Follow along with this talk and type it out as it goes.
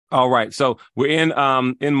All right. So we're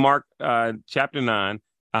in Mark chapter 9.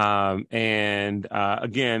 And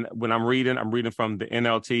again, when I'm reading from the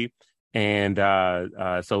NLT. And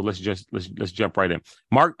so let's jump right in.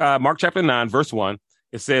 Mark chapter 9, verse 1.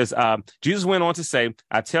 It says, Jesus went on to say,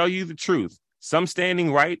 I tell you the truth. Some standing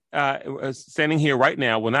here right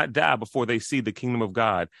now will not die before they see the kingdom of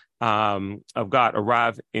God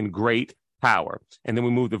arrive in great power. And then we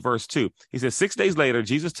move to verse 2. He says, 6 days later,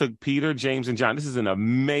 Jesus took Peter, James, and John. This is an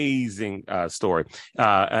amazing story,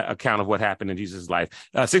 account of what happened in Jesus' life.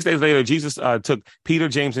 6 days later, Jesus took Peter,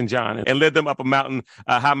 James, and John and led them up a mountain,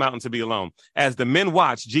 high mountain, to be alone. As the men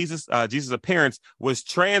watched, Jesus' appearance was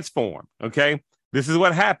transformed. Okay, this is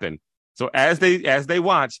what happened. So as they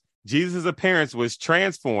watched, Jesus' appearance was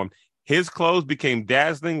transformed. His clothes became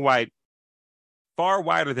dazzling white, far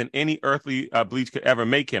whiter than any earthly bleach could ever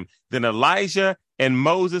make him. Then Elijah and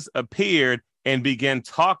Moses appeared and began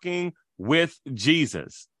talking with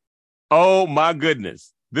Jesus. Oh my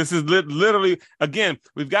goodness. This is literally, again,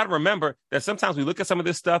 we've got to remember that sometimes we look at some of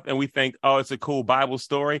this stuff and we think, oh, it's a cool Bible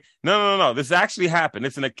story. No. This actually happened.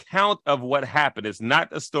 It's an account of what happened. It's not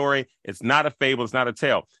a story. It's not a fable. It's not a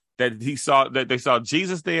tale. That they saw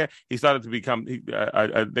Jesus there. He started to become,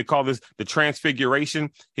 they call this the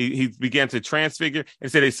transfiguration. He began to transfigure,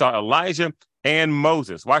 and said they saw Elijah and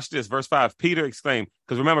Moses. Watch this, verse 5. Peter exclaimed,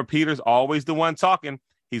 because remember, Peter's always the one talking.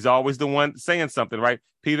 He's always the one saying something, right?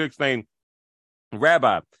 Peter exclaimed,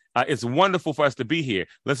 Rabbi, it's wonderful for us to be here.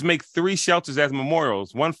 Let's make 3 shelters as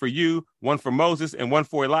memorials, one for you, one for Moses, and one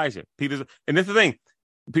for Elijah. And this is the thing.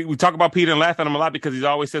 We talk about Peter and laugh at him a lot because he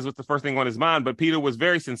always says what's the first thing on his mind. But Peter was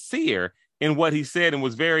very sincere in what he said and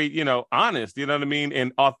was very, honest, you know what I mean,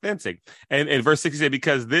 and authentic. And in verse 6, he said,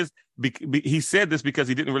 he said this because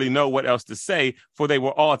he didn't really know what else to say, for they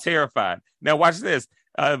were all terrified. Now, watch this.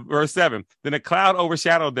 Verse 7. Then a cloud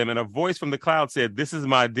overshadowed them, and a voice from the cloud said, this is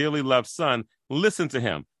my dearly loved son. Listen to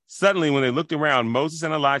him. Suddenly, when they looked around, Moses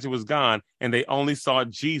and Elijah was gone, and they only saw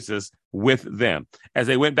Jesus with them. As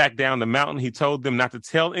they went back down the mountain, he told them not to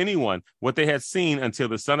tell anyone what they had seen until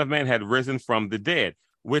the Son of Man had risen from the dead.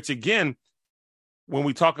 Which, again, when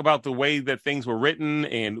we talk about the way that things were written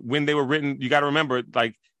and when they were written, you got to remember,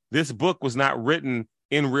 like, this book was not written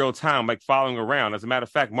in real time, like following around. As a matter of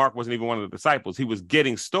fact, Mark wasn't even one of the disciples. He was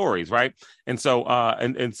getting stories, right? And so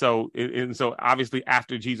obviously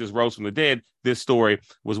after Jesus rose from the dead, this story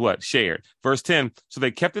was shared. Verse 10, so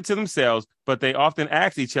they kept it to themselves, but they often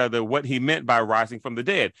asked each other what he meant by rising from the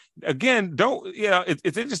dead. Again,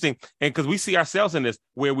 it's interesting. And because we see ourselves in this,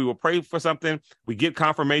 where we will pray for something, we get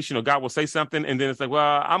confirmation, or God will say something, and then it's like,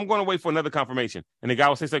 well, I'm going to wait for another confirmation. And then God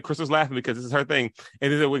will say something. Crystal's laughing because this is her thing.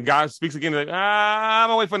 And then when God speaks again, like, I'm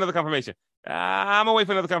going to wait for another confirmation. I'm gonna wait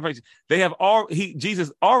for another confirmation.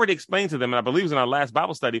 Jesus already explained to them, and I believe it was in our last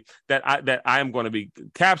Bible study, that I am going to be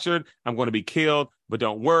captured, I'm going to be killed, but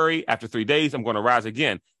don't worry, after 3 days, I'm going to rise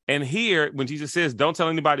again. And here, when Jesus says, don't tell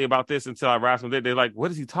anybody about this until I rise from the dead, they're like, what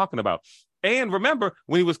is he talking about? And remember,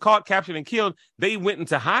 when he was caught, captured, and killed, they went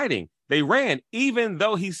into hiding. They ran, even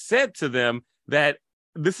though he said to them that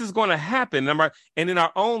this is going to happen. And in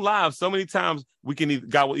our own lives, so many times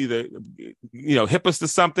God will either, hip us to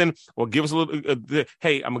something or give us a little,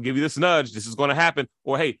 hey, I'm going to give you this nudge. This is going to happen.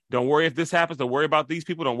 Or, hey, don't worry if this happens. Don't worry about these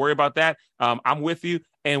people. Don't worry about that. I'm with you.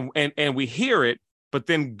 And we hear it. But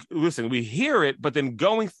then, listen, we hear it, but then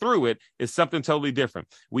going through it is something totally different.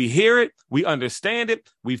 We hear it, we understand it,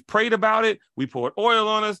 we've prayed about it, we poured oil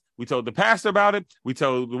on us, we told the pastor about it, we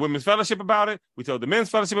told the women's fellowship about it, we told the men's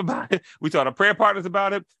fellowship about it, we told our prayer partners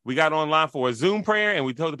about it, we got online for a Zoom prayer, and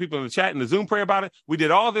we told the people in the chat in the Zoom prayer about it. We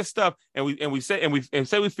did all this stuff, and we say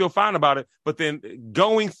we feel fine about it, but then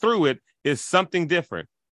going through it is something different.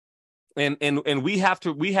 And we have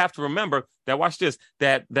to remember that, watch this,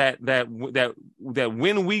 that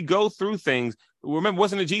when we go through things, remember,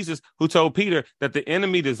 wasn't it Jesus who told Peter that the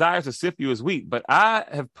enemy desires to sift you as wheat, but I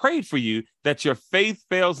have prayed for you that your faith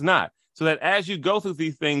fails not. So that as you go through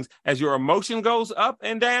these things, as your emotion goes up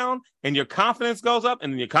and down, and your confidence goes up,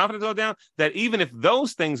 and then your confidence goes down, that even if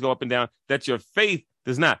those things go up and down, that your faith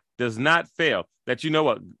does not fail. That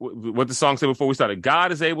what the song said before we started,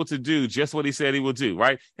 God is able to do just what he said he will do,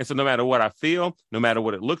 right? And so no matter what I feel, no matter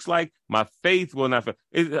what it looks like, my faith will not fail.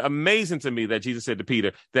 It's amazing to me that Jesus said to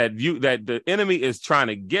Peter that the enemy is trying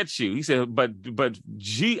to get you. He said,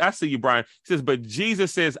 I see you, Brian. He says, but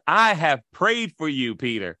Jesus says, I have prayed for you,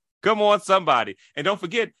 Peter. Come on, somebody. And don't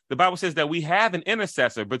forget, the Bible says that we have an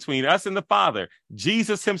intercessor between us and the Father,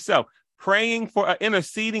 Jesus himself, praying for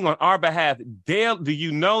interceding on our behalf. Dale, do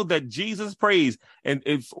you know that Jesus prays and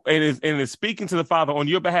is speaking to the Father on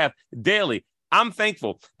your behalf daily? I'm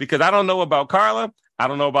thankful because I don't know about Carla. I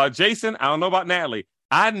don't know about Jason. I don't know about Natalie.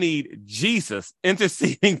 I need Jesus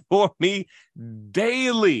interceding for me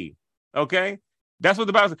daily. Okay. That's what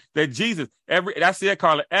the Bible says. That Jesus, I see that,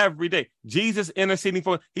 Carla, every day. Jesus interceding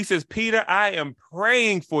for, he says, Peter, I am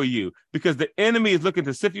praying for you because the enemy is looking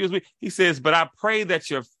to sift you as we. He says, but I pray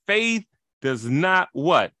that your faith does not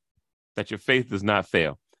what? That your faith does not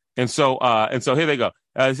fail. And so here they go.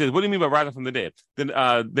 He says, what do you mean by rising from the dead?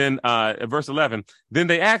 Then verse 11, then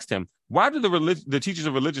they asked him, why do the teachers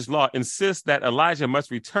of religious law insist that Elijah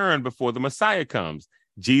must return before the Messiah comes?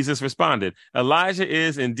 Jesus responded, Elijah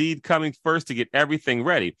is indeed coming first to get everything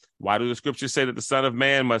ready. Why do the scriptures say that the Son of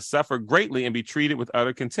Man must suffer greatly and be treated with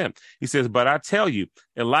utter contempt? He says, but I tell you,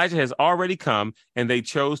 Elijah has already come and they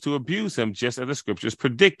chose to abuse him just as the scriptures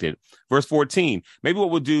predicted. Verse 14, maybe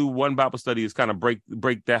what we'll do one Bible study is kind of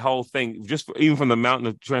break that whole thing, even from the mountain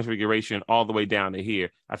of transfiguration all the way down to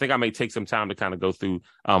here. I think I may take some time to kind of go through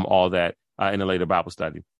all that in a later Bible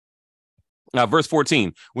study. Verse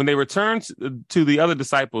 14, when they returned to the other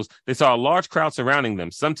disciples, they saw a large crowd surrounding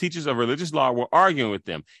them. Some teachers of religious law were arguing with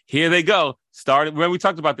them. Here they go. When we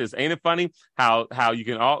talked about this, ain't it funny how you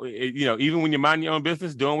can even when you mind your own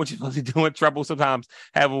business, doing what you're supposed to be doing, trouble sometimes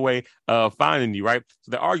have a way of finding you, right?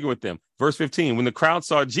 So they're arguing with them. Verse 15, when the crowd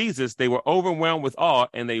saw Jesus, they were overwhelmed with awe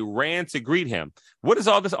and they ran to greet him. What is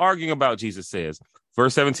all this arguing about? Jesus says.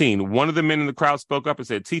 Verse 17, one of the men in the crowd spoke up and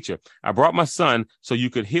said, Teacher, I brought my son so you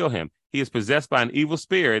could heal him. He is possessed by an evil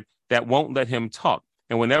spirit that won't let him talk.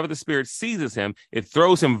 And whenever the spirit seizes him, it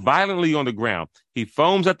throws him violently on the ground. He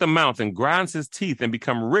foams at the mouth and grinds his teeth and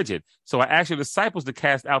becomes rigid. So I asked your disciples to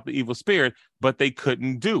cast out the evil spirit, but they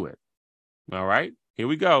couldn't do it. All right, here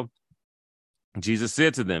we go. Jesus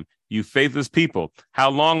said to them, you faithless people, how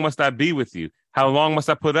long must I be with you? How long must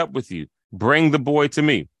I put up with you? Bring the boy to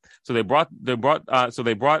me. So they brought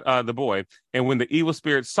the boy, and when the evil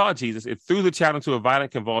spirit saw Jesus, it threw the child into a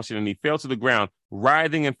violent convulsion, and he fell to the ground,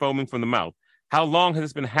 writhing and foaming from the mouth. How long has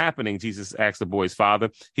this been happening? Jesus asked the boy's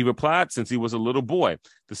father. He replied, since he was a little boy.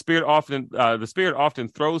 The spirit often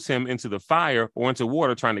throws him into the fire or into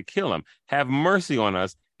water, trying to kill him. Have mercy on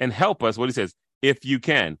us and help us. What he says, if you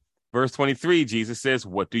can. Verse 23, Jesus says,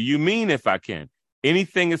 what do you mean if I can?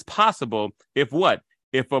 Anything is possible if what?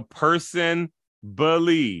 If a person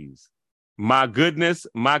believes. My goodness,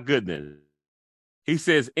 my goodness. He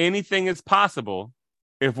says anything is possible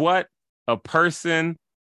if what? A person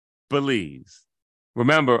believes.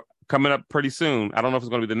 Remember, coming up pretty soon, I don't know if it's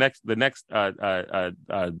going to be the next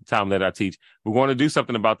time that I teach, we're going to do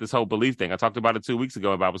something about this whole belief thing. I talked about it 2 weeks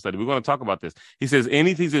ago in Bible study. We're going to talk about this. He says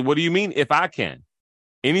anything. He says, what do you mean if I can?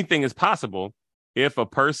 Anything is possible if a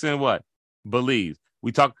person what? Believes.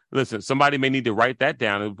 Listen, somebody may need to write that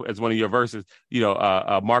down as one of your verses,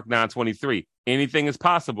 Mark 9:23. Anything is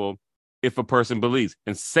possible if a person believes.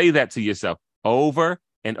 And say that to yourself over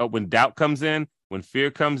and over. When doubt comes in, when fear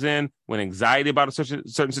comes in, when anxiety about a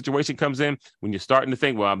certain situation comes in, when you're starting to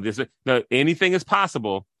think, anything is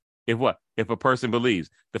possible if what? If a person believes.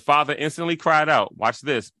 The father instantly cried out, watch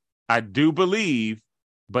this, I do believe,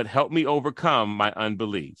 but help me overcome my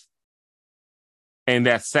unbelief. And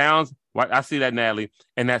that sounds, I see that, Natalie,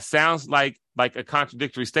 and that sounds like a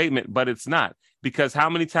contradictory statement, but it's not. Because how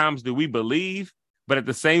many times do we believe, but at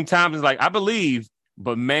the same time, it's like, I believe,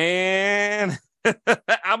 but man,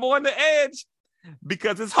 I'm on the edge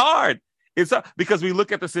because it's hard. It's because we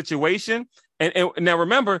look at the situation. And now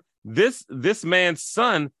remember, this man's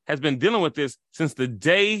son has been dealing with this since the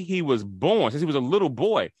day he was born, since he was a little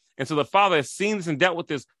boy. And so the father has seen this and dealt with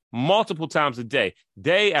this multiple times a day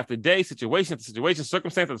after day, situation after situation,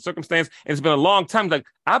 circumstance after circumstance. And it's been a long time. Like,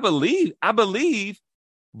 I believe,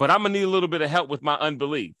 but I'm going to need a little bit of help with my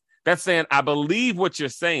unbelief. That's saying, I believe what you're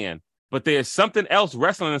saying, but there's something else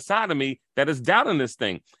wrestling inside of me that is doubting this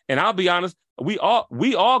thing. And I'll be honest, we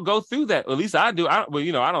all go through that. At least I do. I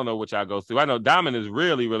don't know what y'all go through. I know Diamond is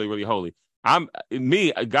really, really, really holy. God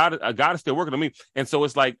is still working on me. And so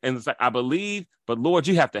it's like, I believe, but Lord,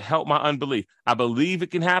 you have to help my unbelief. I believe it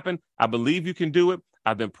can happen. I believe you can do it.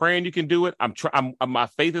 I've been praying you can do it. My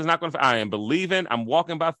faith is not going to, I am believing. I'm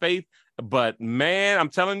walking by faith. But man, I'm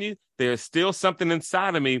telling you, there's still something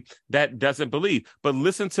inside of me that doesn't believe. But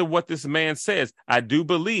listen to what this man says. I do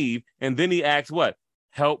believe. And then he asks what?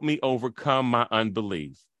 Help me overcome my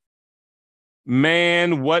unbelief.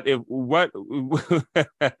 Man, what if that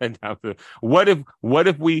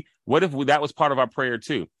was part of our prayer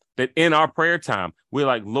too? That in our prayer time, we're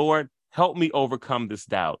like, Lord, help me overcome this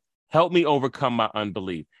doubt. Help me overcome my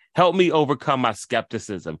unbelief. Help me overcome my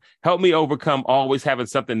skepticism. Help me overcome always having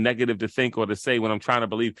something negative to think or to say when I'm trying to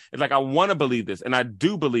believe. It's like, I want to believe this, and I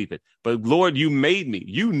do believe it. But Lord, you made me.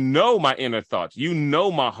 You know my inner thoughts. You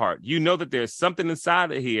know my heart. You know that there's something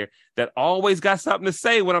inside of here that always got something to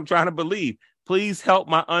say when I'm trying to believe. Please help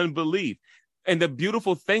my unbelief. And the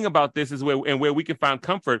beautiful thing about this is where we can find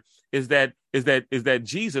comfort is that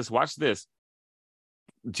Jesus, watch this.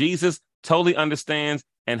 Jesus totally understands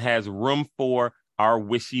and has room for our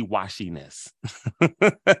wishy-washiness.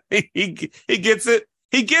 he gets it.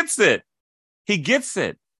 He gets it. He gets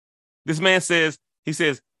it. This man says,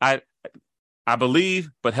 I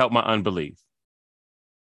believe, but help my unbelief.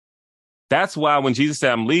 That's why when Jesus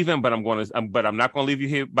said, I'm leaving, but I'm not going to leave you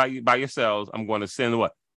here by yourselves. I'm going to send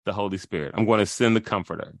what? The Holy Spirit. I'm going to send the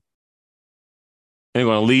Comforter. And I'm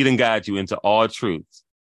going to lead and guide you into all truths.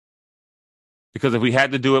 Because if we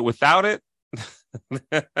had to do it without it,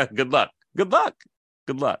 good luck. Good luck.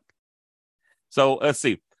 Good luck. So let's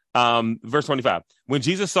see. Verse 25. When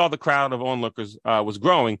Jesus saw the crowd of onlookers was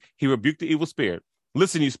growing, he rebuked the evil spirit.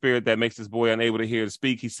 Listen, you spirit that makes this boy unable to hear to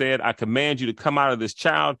speak. He said, I command you to come out of this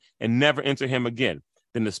child and never enter him again.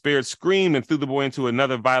 Then the spirit screamed and threw the boy into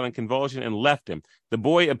another violent convulsion and left him. The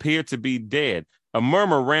boy appeared to be dead. A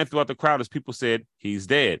murmur ran throughout the crowd as people said, he's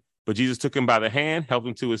dead. But Jesus took him by the hand, helped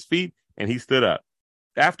him to his feet, and he stood up.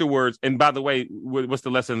 Afterwards, and by the way, what's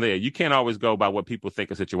the lesson there? You can't always go by what people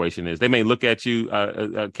think a situation is. They may look at you,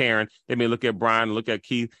 Karen. They may look at Brian, look at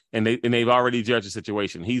Keith, and they've already judged the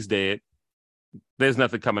situation. He's dead. There's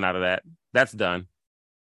nothing coming out of that. That's done.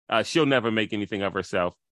 She'll never make anything of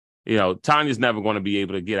herself. Tanya's never going to be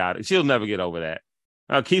able to get out. She'll never get over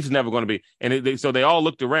that. Keith's never going to be. And so they all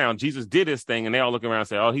looked around. Jesus did his thing, and they all look around and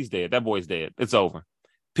say, oh, he's dead. That boy's dead. It's over.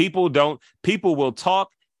 People will talk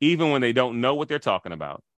even when they don't know what they're talking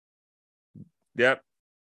about. Yep.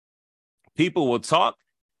 People will talk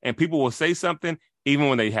and people will say something even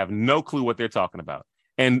when they have no clue what they're talking about.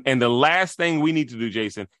 And the last thing we need to do,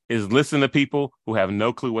 Jason, is listen to people who have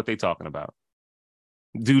no clue what they're talking about.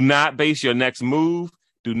 Do not base your next move.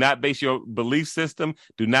 Do not base your belief system.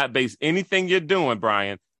 Do not base anything you're doing,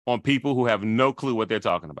 Brian, on people who have no clue what they're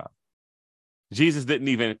talking about. Jesus didn't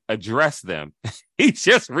even address them. He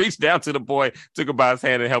just reached down to the boy, took him by his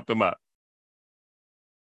hand, and helped him up.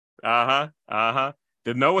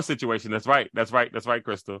 The Noah situation. That's right,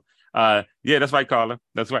 Crystal. Yeah, that's right, Carla.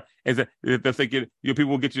 That's right. They're thinking, people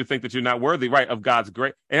will get you to think that you're not worthy, right, of God's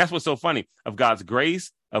grace. And that's what's so funny, of God's grace,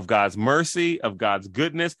 of God's mercy, of God's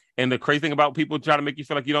goodness. And the crazy thing about people trying to make you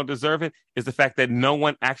feel like you don't deserve it is the fact that no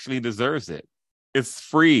one actually deserves it. It's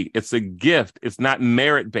free. It's a gift. It's not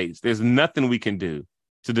merit-based. There's nothing we can do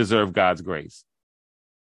to deserve God's grace.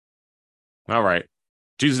 All right.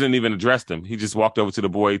 Jesus didn't even address them. He just walked over to the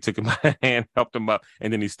boy, took him by the hand, helped him up,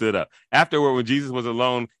 and then he stood up. Afterward, when Jesus was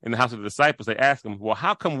alone in the house of the disciples, they asked him, well,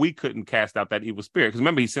 how come we couldn't cast out that evil spirit? Because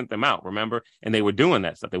remember, he sent them out, remember? And they were doing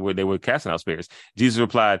that stuff. They were casting out spirits. Jesus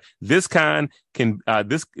replied, this kind can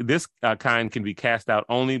be cast out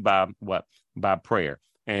only by what? By prayer.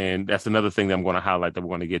 And that's another thing that I'm going to highlight that we're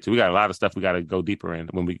going to get to. We got a lot of stuff we got to go deeper in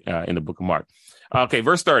when we in the book of Mark. Okay,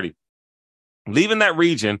 verse 30. Leaving that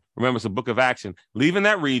region, remember it's a book of action. Leaving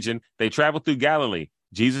that region, they traveled through Galilee.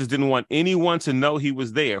 Jesus didn't want anyone to know he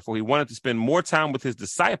was there, for he wanted to spend more time with his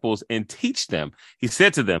disciples and teach them. He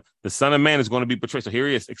said to them, the Son of Man is going to be betrayed. So here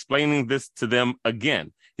he is explaining this to them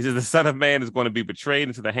again. He says, the Son of Man is going to be betrayed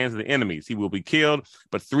into the hands of the enemies. He will be killed,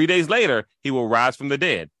 but 3 days later, he will rise from the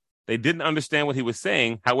dead. They didn't understand what he was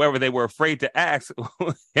saying. However, they were afraid to ask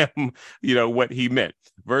him, what he meant.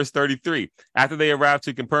 Verse 33, after they arrived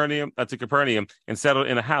to Capernaum and settled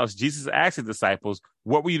in a house, Jesus asked his disciples,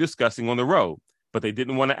 what were you discussing on the road? But they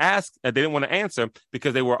didn't want to ask. They didn't want to answer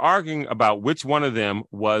because they were arguing about which one of them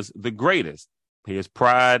was the greatest. His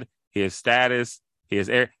pride, his status, his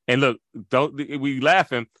air. And look, we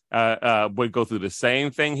laughing. We go through the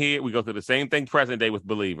same thing here. We go through the same thing present day with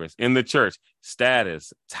believers in the church.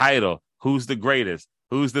 Status, title, who's the greatest,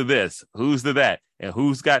 who's the this, who's the that, and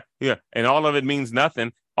who's got, and all of it means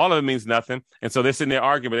nothing. All of it means nothing. And so they're sitting there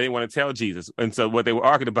arguing, but they didn't want to tell Jesus. And so what they were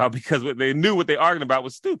arguing about, because they knew what they argued about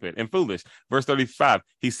was stupid and foolish. Verse 35,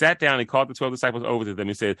 he sat down and called the 12 disciples over to them.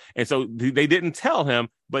 He said, and so they didn't tell him,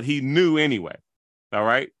 but he knew anyway. All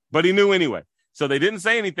right. But he knew anyway. So they didn't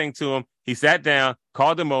say anything to him. He sat down,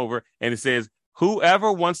 called them over, and it says, whoever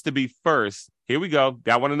wants to be first, here we go.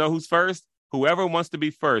 Y'all want to know who's first? Whoever wants to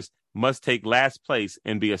be first must take last place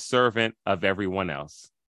and be a servant of everyone else.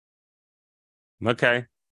 Okay.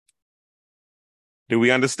 Do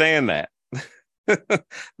we understand that?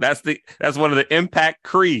 That's one of the impact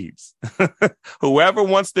creeds. Whoever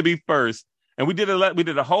wants to be first, and we did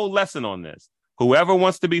a whole lesson on this. Whoever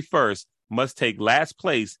wants to be first must take last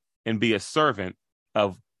place and be a servant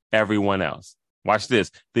of everyone else. Watch this.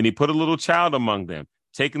 Then he put a little child among them.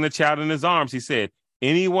 Taking the child in his arms, he said,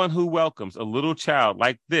 anyone who welcomes a little child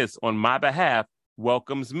like this on my behalf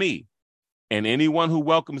welcomes me. And anyone who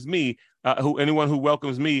welcomes me, on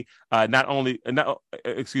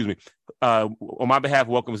my behalf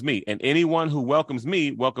welcomes me. And anyone who welcomes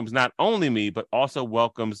me welcomes not only me, but also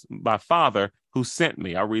welcomes my Father who sent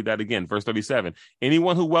me. I'll read that again. Verse 37.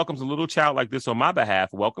 Anyone who welcomes a little child like this on my behalf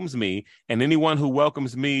welcomes me. And anyone who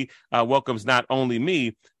welcomes me welcomes not only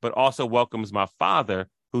me, but also welcomes my Father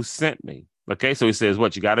who sent me. Okay, so he says,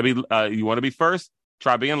 what, you got to be, you want to be first?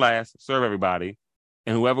 Try being last, serve everybody.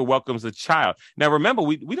 And whoever welcomes a child. Now, remember,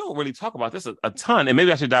 we don't really talk about this a ton, and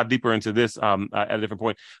maybe I should dive deeper into this at a different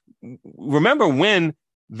point. Remember when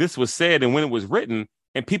this was said and when it was written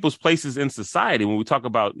and people's places in society, when we talk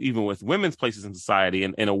about even with women's places in society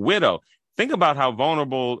and a widow, think about how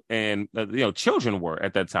vulnerable and children were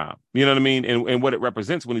at that time. You know what I mean? And what it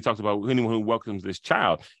represents when he talks about anyone who welcomes this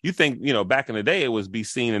child. You think, back in the day, it was be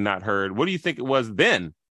seen and not heard. What do you think it was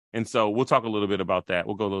then? And so we'll talk a little bit about that.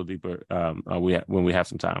 We'll go a little deeper when we have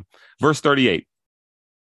some time. Verse 38.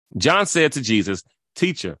 John said to Jesus,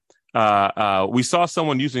 "Teacher, we saw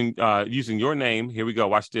someone using your name." Here we go.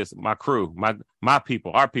 Watch this. My crew, my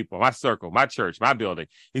people, our people, my circle, my church, my building.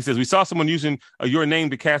 He says, "We saw someone using your name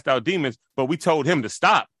to cast out demons, but we told him to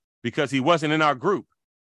stop because he wasn't in our group."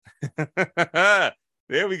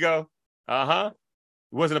 There we go.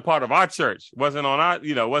 Wasn't a part of our church. Wasn't on our,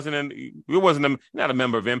 not a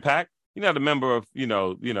member of Impact. You're not a member of,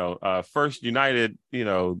 First United,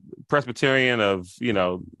 Presbyterian of,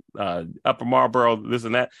 Upper Marlboro, this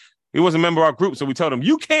and that. He was a member of our group. So we told him,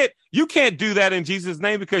 you can't do that in Jesus'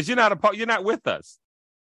 name because you're not with us.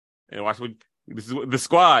 And watch this is the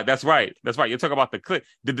squad. That's right. You're talking about the clique.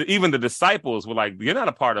 Even the disciples were like, you're not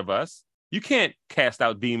a part of us. You can't cast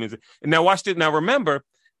out demons. And now watch it. Now remember,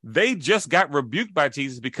 they just got rebuked by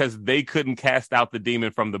Jesus because they couldn't cast out the demon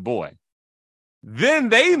from the boy. Then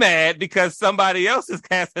they mad because somebody else is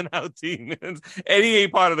casting out demons and he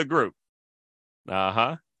ain't part of the group.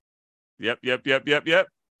 Yep.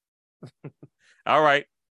 All right.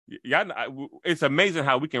 It's amazing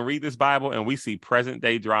how we can read this Bible and we see present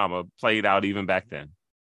day drama played out even back then.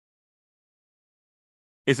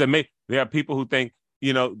 It's amazing. There are people who think,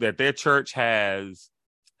 that their church has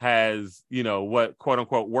what quote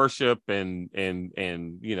unquote worship and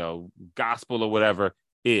gospel or whatever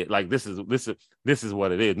this is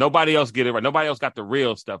what it is. Nobody else get it right. Nobody else got the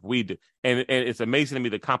real stuff we do. And it's amazing to me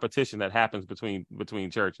the competition that happens between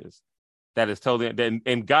churches. That is totally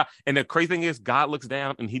and God, and the crazy thing is God looks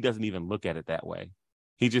down and he doesn't even look at it that way.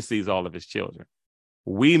 He just sees all of his children.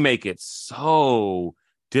 We make it so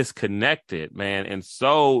disconnected, man, and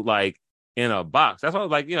so in a box. That's why I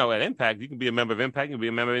was at Impact, you can be a member of Impact, you can be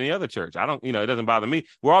a member of any other church. I don't, it doesn't bother me.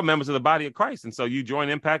 We're all members of the body of Christ. And so you join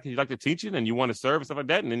Impact because you like to teach it and you want to serve and stuff like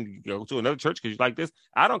that. And then you go to another church because you like this.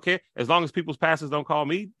 I don't care. As long as people's pastors don't call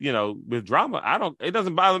me, with drama, it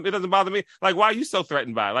doesn't bother me. Like, why are you so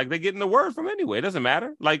threatened by it? They're getting the word from anyway. It doesn't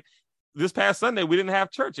matter. This past Sunday, we didn't have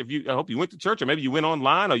church. I hope you went to church or maybe you went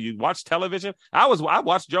online or you watched television. I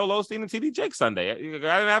watched Joel Osteen and TD Jakes Sunday. I didn't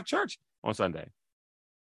have church on Sunday.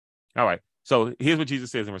 All right. So here's what Jesus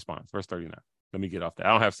says in response. Verse 39. Let me get off that. I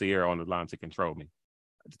don't have Sierra on the line to control me.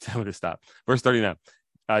 Tell me to stop. Verse 39.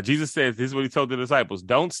 Jesus says, this is what he told the disciples.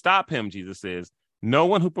 Don't stop him, Jesus says. No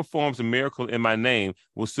one who performs a miracle in my name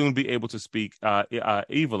will soon be able to speak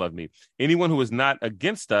evil of me. Anyone who is not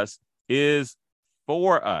against us is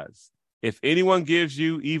for us. If anyone gives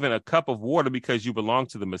you even a cup of water because you belong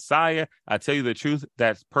to the Messiah, I tell you the truth,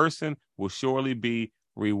 that person will surely be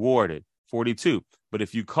rewarded. 42. But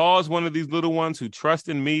if you cause one of these little ones who trust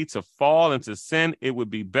in me to fall into sin, it would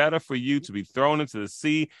be better for you to be thrown into the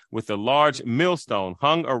sea with a large millstone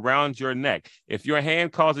hung around your neck. If your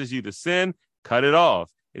hand causes you to sin, cut it off.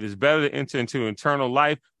 It is better to enter into eternal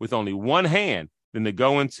life with only one hand than to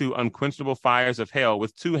go into unquenchable fires of hell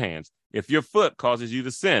with two hands. If your foot causes you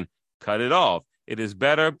to sin, cut it off. It is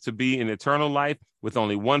better to be in eternal life with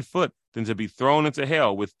only one foot than to be thrown into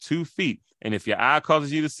hell with 2 feet. And if your eye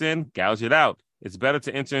causes you to sin, gouge it out. It's better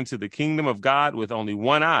to enter into the kingdom of God with only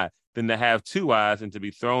one eye than to have 2 eyes and to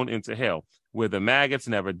be thrown into hell, where the maggots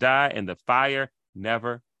never die and the fire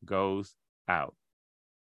never goes out.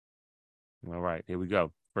 All right, here we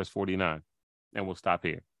go. Verse 49. And we'll stop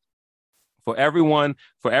here. For everyone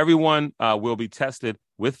will be tested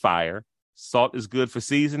with fire. Salt is good for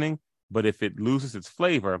seasoning, but if it loses its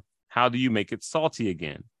flavor, how do you make it salty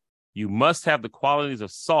again? You must have the qualities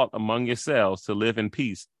of salt among yourselves to live in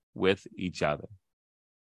peace with each other.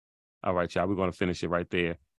 All right, y'all. We're going to finish it right there.